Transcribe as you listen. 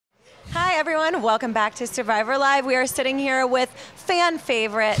everyone. Welcome back to Survivor Live. We are sitting here with fan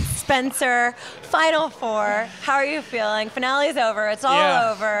favorite Spencer. Final four. How are you feeling? Finale's over. It's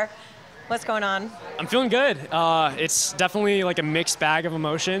all over. What's going on? I'm feeling good. It's definitely like a mixed bag of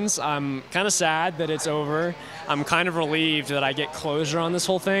emotions. I'm kind of sad that it's over. I'm kind of relieved that I get closure on this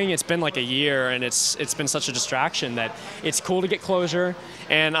whole thing. It's been like a year, and it's been such a distraction that it's cool to get closure.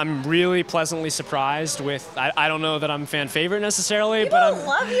 And I'm really pleasantly surprised with. I don't know that I'm fan favorite necessarily, People but I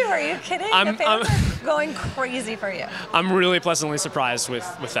love you. Are you kidding? The fans are going crazy for you. I'm really pleasantly surprised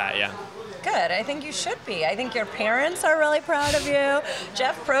with that. Yeah. Good. I think you should be. I think your parents are really proud of you.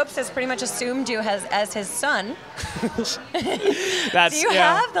 Jeff Probst has pretty much assumed you as his son. Do you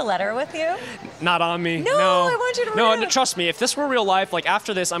have the letter with you? Not on me. No, I want you to read it. No, trust me. If this were real life, like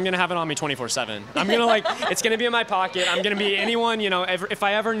after this, I'm gonna have it on me 24/7. I'm gonna it's gonna be in my pocket. I'm gonna be anyone, if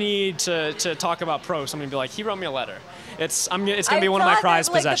I ever need to talk about Probst, I'm gonna be like, he wrote me a letter. It's gonna be one of my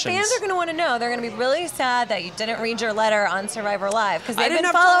prized possessions. The fans are going to want to know. They're going to be really sad that you didn't read your letter on Survivor Live because they've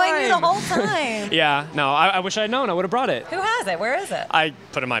been following you the whole time. Yeah, no, I wish I'd known. I would have brought it. Who has it? Where is it? I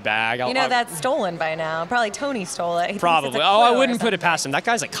put it in my bag. That's stolen by now. Probably Tony stole it. Probably. I wouldn't put it past him. That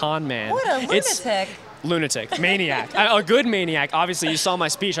guy's a con man. What a lunatic. Lunatic, maniac, a good maniac. Obviously, you saw my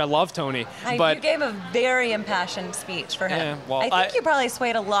speech. I love Tony, but you gave a very impassioned speech for him. Yeah, well, I think you probably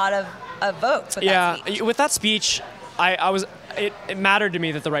swayed a lot of votes with that speech. Yeah, with that speech, it mattered to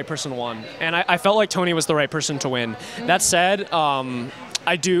me that the right person won, and I felt like Tony was the right person to win. Mm-hmm. That said,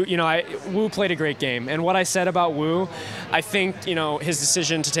 Wu played a great game, and what I said about Wu, I think his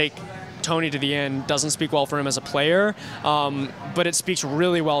decision to take Tony to the end doesn't speak well for him as a player, but it speaks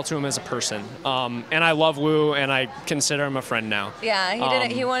really well to him as a person. And I love Wu, and I consider him a friend now. Yeah,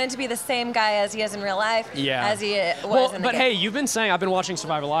 he wanted to be the same guy as he is in real life, as he was in the game. Hey, you've been saying, I've been watching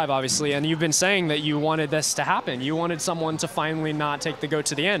Survivor Live, obviously, and you've been saying that you wanted this to happen. You wanted someone to finally not take the goat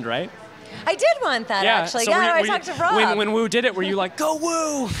to the end, right? I did want that, actually. So I talked to Rob. When Wu did it, were you like, go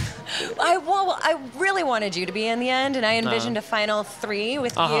Wu? I really wanted you to be in the end, and I envisioned a final three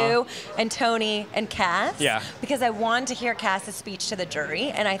with you and Tony and Cass. Yeah. Because I wanted to hear Cass's speech to the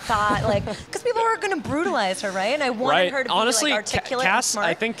jury, and I thought, because people were going to brutalize her, right? And I wanted her to be articulate and smart.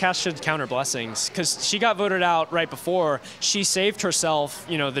 I think Cass should count her blessings, because she got voted out right before. She saved herself,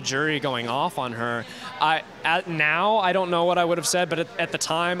 the jury going off on her. Now, I don't know what I would have said, but at the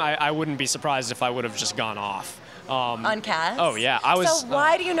time, I wouldn't be surprised if I would have just gone off. On Cass? Oh, yeah. So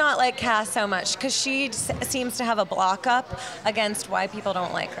why do you not like Cass so much? Because she seems to have a block up against why people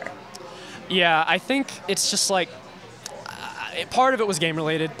don't like her. Yeah, I think it's just like, part of it was game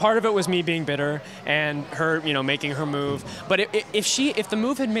related. Part of it was me being bitter and her, making her move. But if the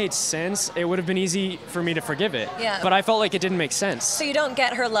move had made sense, it would have been easy for me to forgive it. Yeah. But I felt like it didn't make sense. So you don't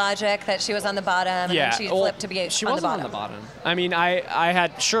get her logic that she was on the bottom and then she flipped to be on the bottom. She wasn't on the bottom. I mean, I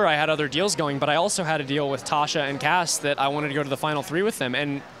had other deals going, but I also had a deal with Tasha and Cass that I wanted to go to the final three with them.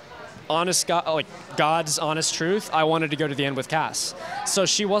 And God's honest truth, I wanted to go to the end with Cass. So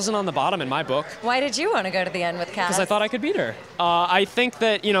she wasn't on the bottom in my book. Why did you want to go to the end with Cass? Because I thought I could beat her. I think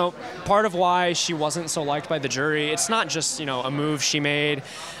that, part of why she wasn't so liked by the jury, it's not just, a move she made.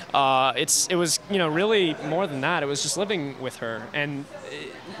 It was, really more than that. It was just living with her. And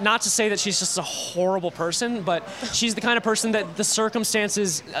not to say that she's just a horrible person, but she's the kind of person that the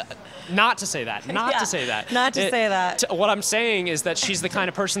circumstances, not to say that. What I'm saying is that she's the kind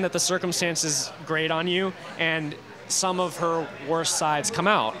of person that the circumstances grate on you, and some of her worst sides come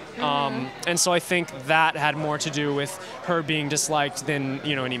out. Mm-hmm. And so I think that had more to do with her being disliked than,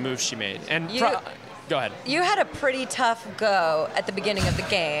 any moves she made. And go ahead. You had a pretty tough go at the beginning of the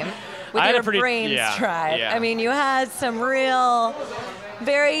game with your brains tribe. Yeah. I mean, you had some real,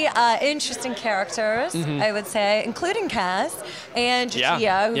 very interesting characters, I would say, including Cass and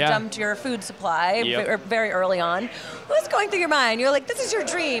Gia, who dumped your food supply very early on. What was going through your mind? You're like, this is your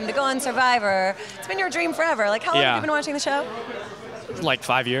dream to go on Survivor. It's been your dream forever. Like, how long have you been watching the show? Like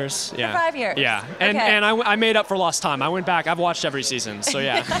 5 years. Yeah. For 5 years. Yeah. And I made up for lost time. I went back. I've watched every season. So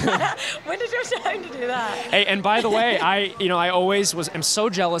yeah. When did you have time to do that? Hey, and by the way, I always am so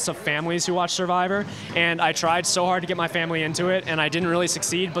jealous of families who watch Survivor, and I tried so hard to get my family into it, and I didn't really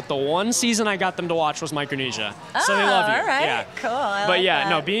succeed. But the one season I got them to watch was Micronesia. So they love you. All right. Yeah.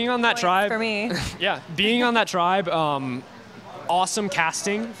 Cool. Being on that tribe. For me. Yeah, being on that tribe. Awesome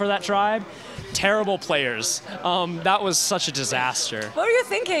casting for that tribe. Terrible players. That was such a disaster. What were you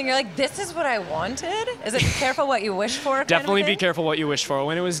thinking? You're like, this is what I wanted? Is it be careful what you wish for? Definitely be careful what you wish for.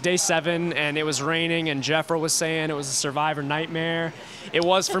 When it was day 7 and it was raining and Jeffra was saying it was a Survivor nightmare, it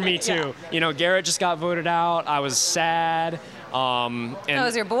was for me too. Garrett just got voted out. I was sad. That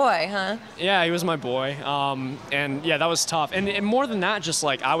was your boy, huh? Yeah, he was my boy. And yeah, that was tough. And more than that, just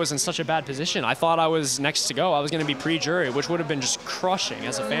like I was in such a bad position. I thought I was next to go. I was going to be pre-jury, which would have been just crushing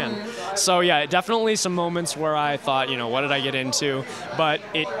as a fan. So yeah, definitely some moments where I thought, what did I get into? But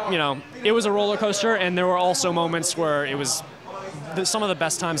it was a roller coaster, and there were also moments where it was some of the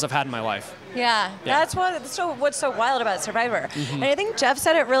best times I've had in my life. Yeah. That's what's so wild about Survivor. And I think Jeff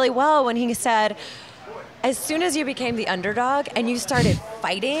said it really well when he said, as soon as you became the underdog and you started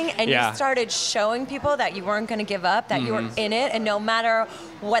fighting and you started showing people that you weren't going to give up, that you were in it, and no matter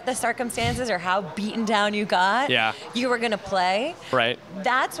what the circumstances or how beaten down you got, you were going to play. Right.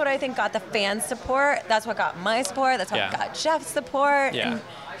 That's what I think got the fan support. That's what got my support. That's what got Jeff's support. Yeah.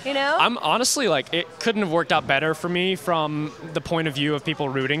 And, I'm honestly it couldn't have worked out better for me from the point of view of people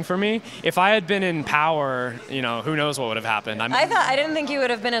rooting for me. If I had been in power, who knows what would have happened. I didn't think you would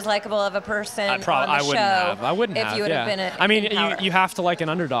have been as likable of a person on the show. I wouldn't have. If you would have been in power. You have to like an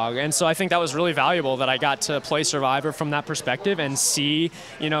underdog, and so I think that was really valuable that I got to play Survivor from that perspective and see,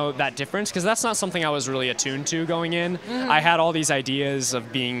 that difference, because that's not something I was really attuned to going in. I had all these ideas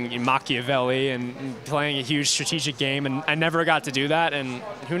of being Machiavelli and playing a huge strategic game, and I never got to do that, and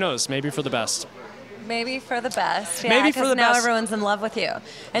who knows, maybe for the best. Maybe for the best. Yeah, because now everyone's in love with you.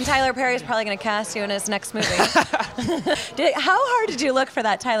 And Tyler Perry's probably going to cast you in his next movie. How hard did you look for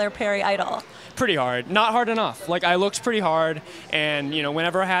that Tyler Perry idol? Pretty hard. Not hard enough. I looked pretty hard, and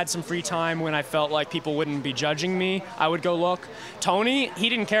whenever I had some free time, when I felt like people wouldn't be judging me, I would go look. Tony, he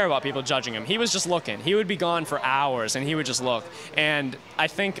didn't care about people judging him. He was just looking. He would be gone for hours, and he would just look. And I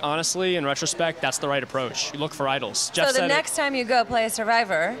think, honestly, in retrospect, that's the right approach. You look for idols. Jeff so the next time you go play a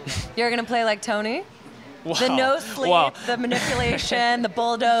Survivor, you're going to play like Tony? Wow. The no sleep, the manipulation, the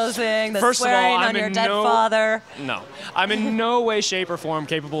bulldozing, the First swearing of all, on your dead father. No. I'm in no way, shape, or form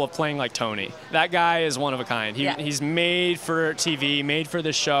capable of playing like Tony. That guy is one of a kind. He's made for TV, made for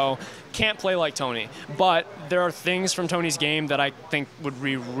this show. Can't play like Tony. But there are things from Tony's game that I think would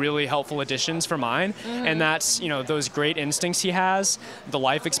be really helpful additions for mine. And that's, those great instincts he has, the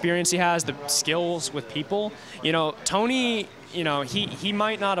life experience he has, the skills with people. Tony... he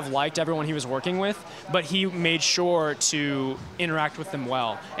might not have liked everyone he was working with, but he made sure to interact with them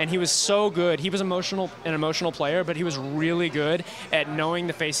well. And he was so good. He was an emotional player, but he was really good at knowing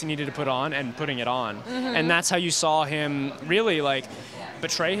the face he needed to put on and putting it on. And that's how you saw him really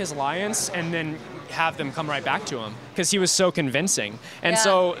betray his alliance and then have them come right back to him, because he was so convincing. And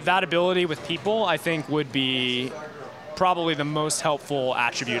so that ability with people, I think, would be probably the most helpful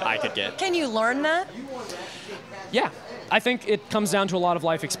attribute I could get. Can you learn that? Yeah. I think it comes down to a lot of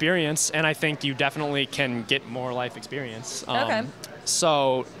life experience, and I think you definitely can get more life experience. Okay.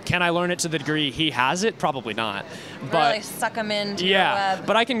 So can I learn it to the degree he has it? Probably not. But really suck him into your web.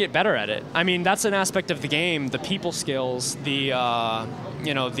 But I can get better at it. I mean, that's an aspect of the game, the people skills, the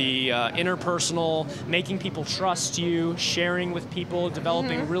interpersonal, making people trust you, sharing with people,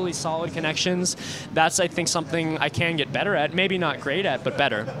 developing really solid connections. That's, I think, something I can get better at. Maybe not great at, but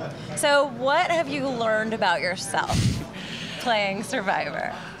better. So what have you learned about yourself playing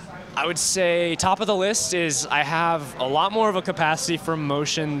Survivor? I would say top of the list is I have a lot more of a capacity for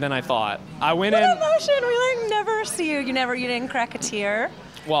emotion than I thought. I went in. Emotion? We never see you. You didn't crack a tear.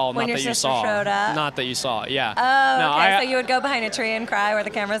 Well, when not your that you sister saw. showed up. Not that you saw. Yeah. Oh, no, okay. So you would go behind a tree and cry where the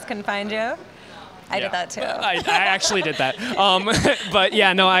cameras couldn't find you. I did that too. I actually did that. But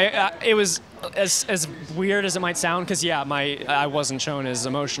yeah, no, it was as weird as it might sound, because I wasn't shown as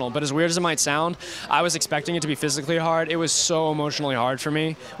emotional, but as weird as it might sound, I was expecting it to be physically hard. It was so emotionally hard for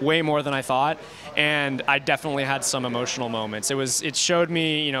me, way more than I thought, and I definitely had some emotional moments. It showed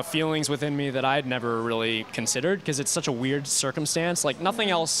me, feelings within me that I'd never really considered, because it's such a weird circumstance. Like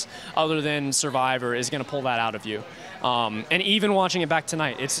nothing else other than Survivor is going to pull that out of you. And even watching it back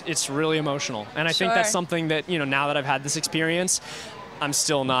tonight, it's really emotional, and I think that's something that now that I've had this experience, I'm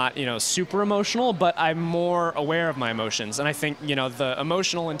still not, super emotional, but I'm more aware of my emotions. And I think, the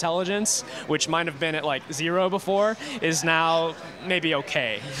emotional intelligence, which might have been at 0 before, is now maybe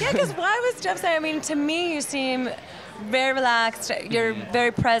okay. Yeah, because why was Jeff saying, I mean, to me, you seem very relaxed, you're very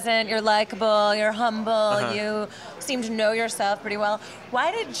present, you're likable, you're humble, you seem to know yourself pretty well.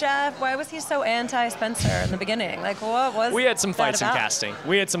 Why was he so anti-Spencer in the beginning? What was We had some fights in casting.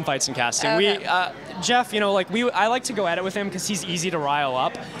 Okay. Jeff, I like to go at it with him because he's easy to rile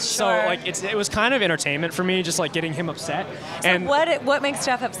up. Sure. So it was kind of entertainment for me, just getting him upset. So and what makes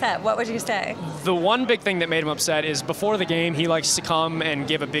Jeff upset? What would you say? The one big thing that made him upset is before the game, he likes to come and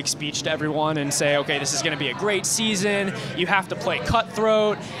give a big speech to everyone and say, okay, this is going to be a great season. person. You have to play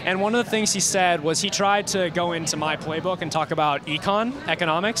cutthroat. And one of the things he said was he tried to go into my playbook and talk about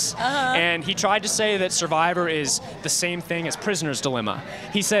economics. And he tried to say that Survivor is the same thing as Prisoner's Dilemma.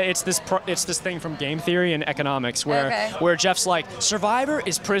 He said it's this thing from game theory and economics where Jeff's like, Survivor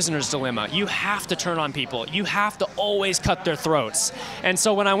is Prisoner's Dilemma. You have to turn on people. You have to always cut their throats. And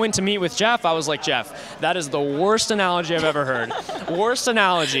so when I went to meet with Jeff, I was like, Jeff, that is the worst analogy I've ever heard. Worst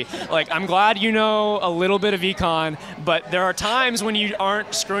analogy. Like, I'm glad you know a little bit of econ, but there are times when you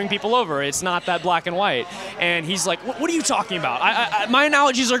aren't screwing people over. It's not that black and white. And he's like, what are you talking about? My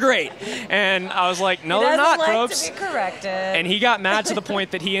analogies are great. And I was like, no, they're not, Probst. To be corrected. And he got mad to the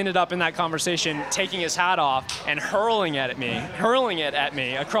point that he ended up in that conversation taking his hat off and hurling it at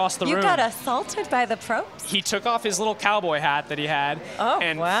me across the room. You got assaulted by the Probst? He took off his little cowboy hat that he had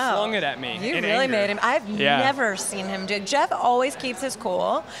and flung it at me. You really made him. I've never seen him do. Jeff always keeps his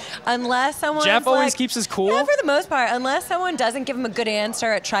cool, unless someone. Jeff always keeps his cool. Yeah, for the most part, unless someone doesn't give him a good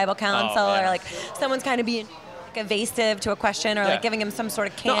answer at tribal council, or like someone's kind of being evasive to a question, or like giving him some sort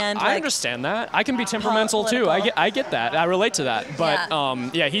of canned. I understand that. I can be temperamental too. I get that. I relate to that.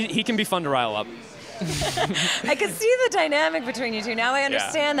 But he can be fun to rile up. I could see the dynamic between you two. Now I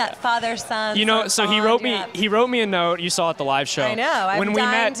understand that father-son. You know, so he wrote me a note. You saw at the live show. I know. I'm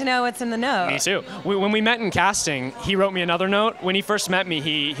dying to know what's in the note. Me too. When we met in casting, he wrote me another note. When he first met me,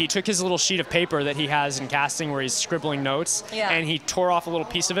 he took his little sheet of paper that he has in casting where he's scribbling notes, and he tore off a little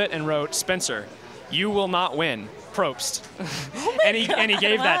piece of it and wrote, Spencer, you will not win. Probst. And he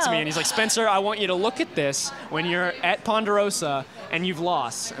gave that to me, and he's like, Spencer, I want you to look at this when you're at Ponderosa and you've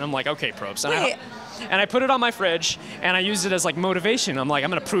lost. And I'm like, okay, Probst. And I put it on my fridge, and I used it as like motivation. I'm like,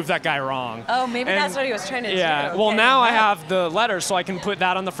 I'm gonna prove that guy wrong. Oh, maybe that's what he was trying to do. Yeah. Well, now I have the letter, so I can put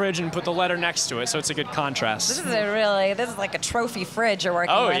that on the fridge and put the letter next to it, so it's a good contrast. This is like a trophy fridge you're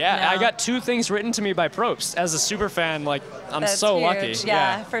working with. Oh yeah, now. I got 2 things written to me by Probst. As a super fan, like I'm that's so huge. lucky.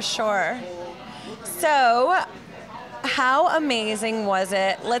 Yeah, for sure. So, how amazing was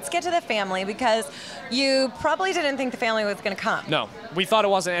it? Let's get to the family, because you probably didn't think the family was going to come. No, we thought it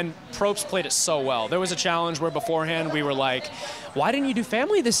wasn't, and Probst played it so well. There was a challenge where beforehand we were like, why didn't you do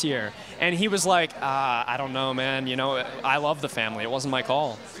family this year? And he was like, I don't know, man. You know, I love the family. It wasn't my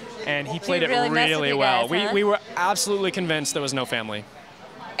call. And he played it really well. We were absolutely convinced there was no family.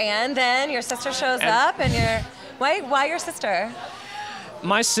 And then your sister shows up, and you're, why your sister?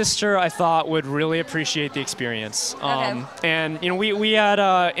 My sister, I thought, would really appreciate the experience. Okay. And, you know, we had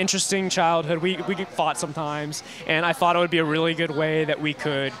an interesting childhood. We fought sometimes, and I thought it would be a really good way that we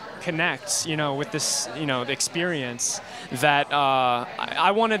could connect, you know, with this, you know, the experience that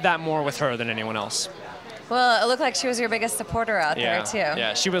I wanted that more with her than anyone else. Well, it looked like she was your biggest supporter out there, too.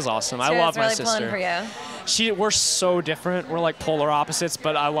 Yeah, she was awesome. I love my sister. She was really pulling for you. We're so different. We're like polar opposites,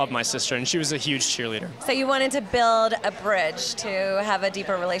 but I love my sister, and she was a huge cheerleader. So you wanted to build a bridge to have a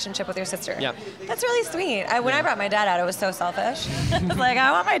deeper relationship with your sister. Yeah. That's really sweet. When I brought my dad out, it was so selfish. I was like,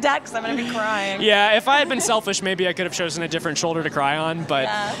 I want my dad because I'm going to be crying. Yeah, if I had been selfish, maybe I could have chosen a different shoulder to cry on, but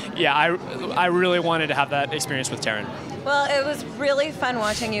I really wanted to have that experience with Taryn. Well, it was really fun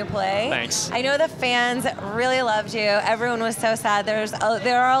watching you play. Thanks. I know the fans really loved you. Everyone was so sad.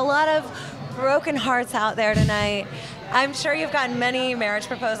 There are a lot of broken hearts out there tonight. I'm sure you've gotten many marriage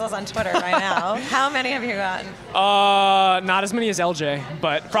proposals on Twitter right now. How many have you gotten? Not as many as LJ,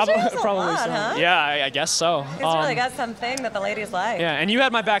 but probably lot, some. Huh? Yeah, I guess so. He's really got something that the ladies like. Yeah, and you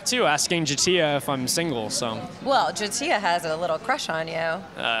had my back too, asking Jatia if I'm single. So. Well, Jatia has a little crush on you.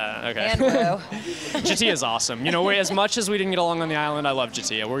 Okay. And Wu. Jatia's awesome. You know, as much as we didn't get along on the island, I love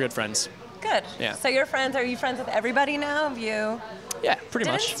Jatia. We're good friends. Good. Yeah. So you're friends. Are you friends with everybody now? Have you? Yeah, pretty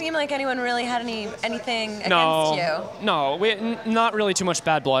much. Didn't seem like anyone really had anything against you. No, not really too much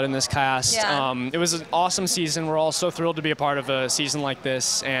bad blood in this cast. Yeah. It was an awesome season. We're all so thrilled to be a part of a season like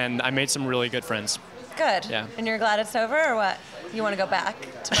this, and I made some really good friends. Good. Yeah. And you're glad it's over, or what? You want to go back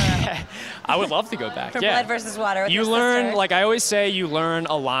tomorrow? I would love to go back. For blood versus water with your learn, sister. like I always say, you learn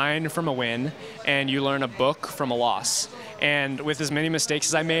a line from a win, and you learn a book from a loss. And with as many mistakes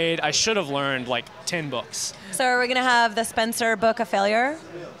as I made, I should have learned like 10 books. So are we going to have the Spencer book of failure?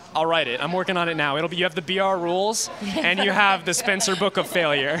 I'll write it. I'm working on it now. You have the BR rules, and you have the Spencer book of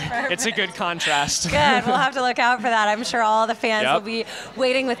failure. Perfect. It's a good contrast. Good. We'll have to look out for that. I'm sure all the fans will be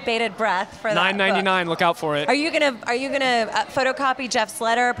waiting with bated breath for that $9.99. Look out for it. Are you gonna photocopy Jeff's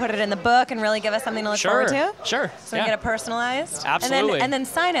letter, put it in the book, and really give us something to look forward to? Sure. So we get it personalized. Absolutely. And then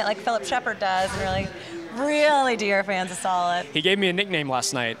sign it like Philip Shepard does, and really do your fans a solid. He gave me a nickname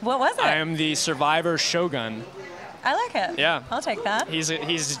last night. What was it? I am the Survivor Shogun. I like it. Yeah. I'll take that. He's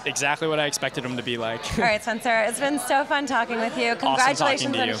exactly what I expected him to be like. All right, Spencer. It's been so fun talking with you.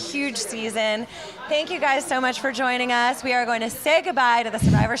 Congratulations on a huge season. Thank you guys so much for joining us. We are going to say goodbye to the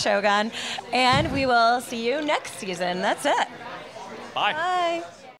Survivor Shogun, and we will see you next season. That's it. Bye. Bye.